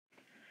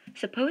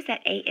Suppose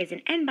that A is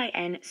an n by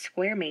n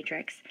square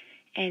matrix,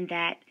 and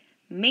that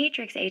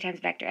matrix A times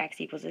vector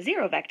x equals a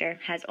 0 vector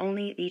has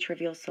only the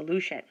trivial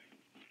solution.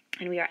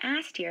 And we are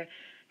asked here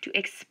to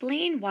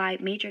explain why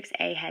matrix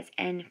A has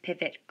n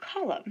pivot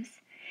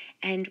columns,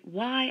 and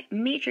why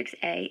matrix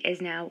A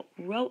is now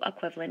row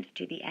equivalent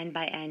to the n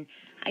by n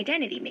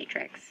identity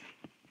matrix.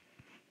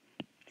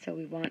 So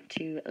we want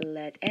to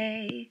let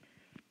A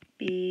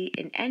be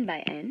an n by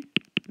n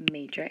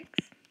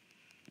matrix.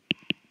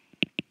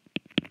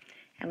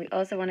 And we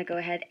also want to go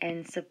ahead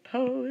and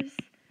suppose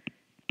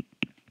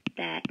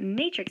that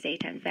matrix A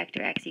times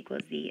vector x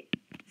equals the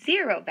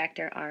 0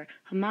 vector, our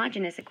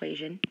homogeneous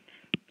equation,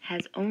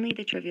 has only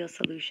the trivial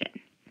solution.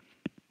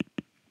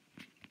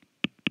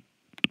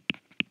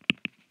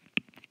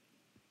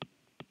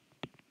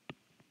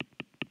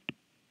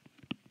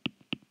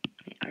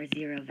 Our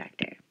 0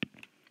 vector.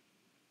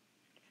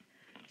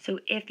 So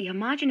if the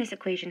homogeneous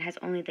equation has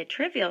only the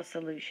trivial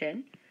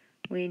solution,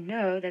 we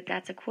know that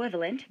that's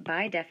equivalent,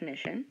 by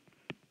definition,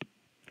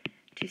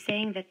 to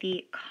saying that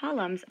the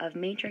columns of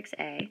matrix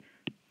A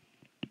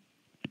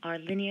are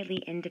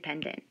linearly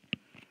independent.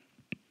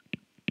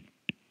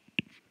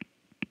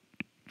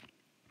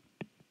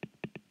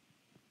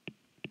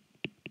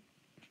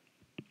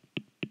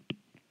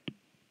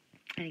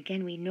 And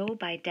again, we know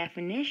by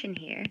definition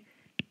here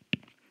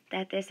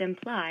that this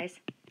implies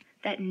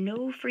that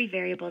no free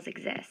variables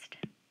exist.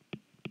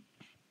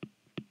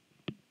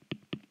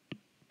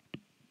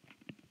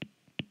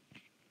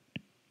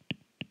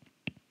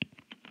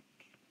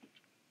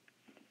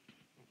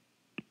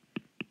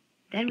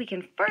 Then we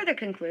can further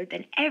conclude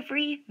that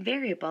every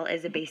variable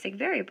is a basic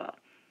variable.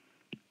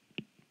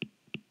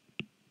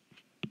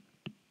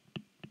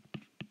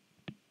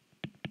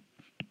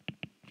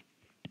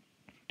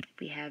 If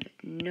we have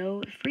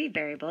no free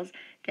variables,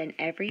 then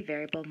every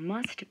variable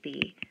must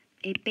be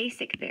a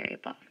basic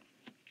variable,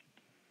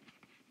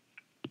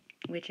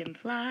 which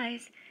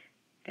implies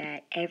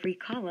that every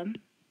column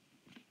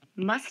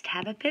must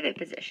have a pivot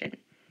position.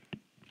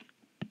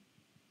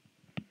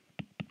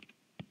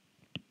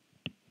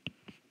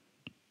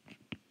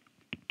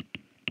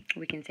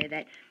 We can say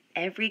that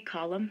every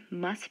column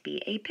must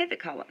be a pivot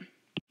column.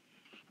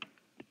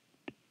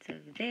 So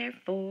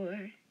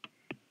therefore,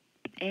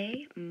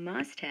 A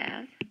must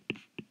have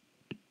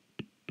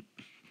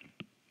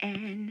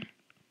n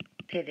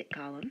pivot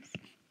columns.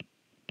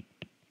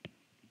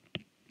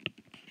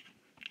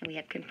 And we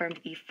have confirmed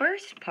the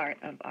first part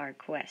of our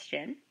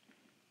question.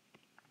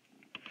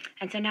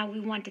 And so now we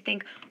want to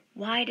think,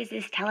 why does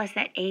this tell us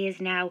that A is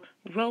now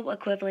row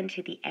equivalent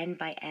to the n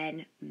by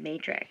n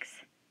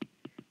matrix?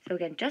 So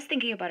again, just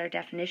thinking about our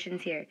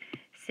definitions here,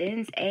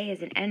 since A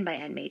is an n by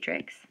n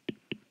matrix,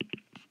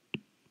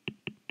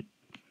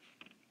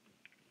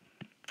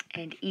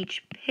 and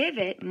each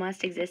pivot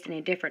must exist in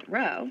a different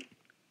row,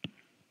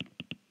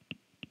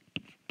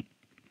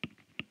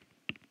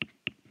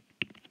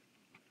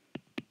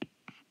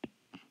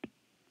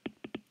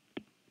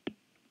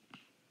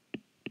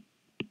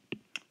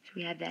 so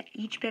we have that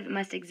each pivot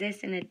must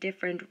exist in a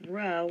different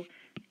row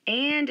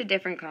and a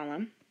different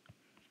column.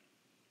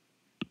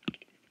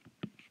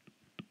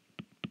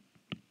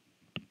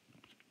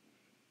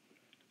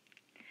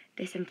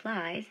 This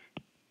implies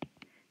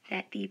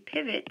that the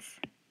pivots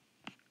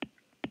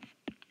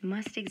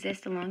must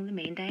exist along the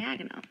main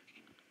diagonal.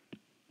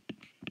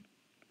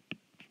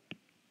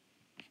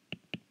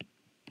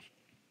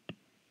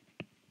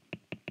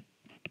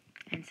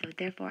 And so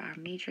therefore our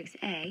matrix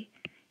A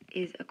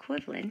is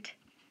equivalent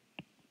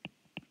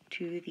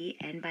to the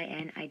n by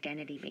n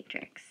identity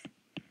matrix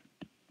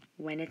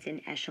when it's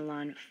in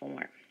echelon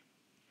form.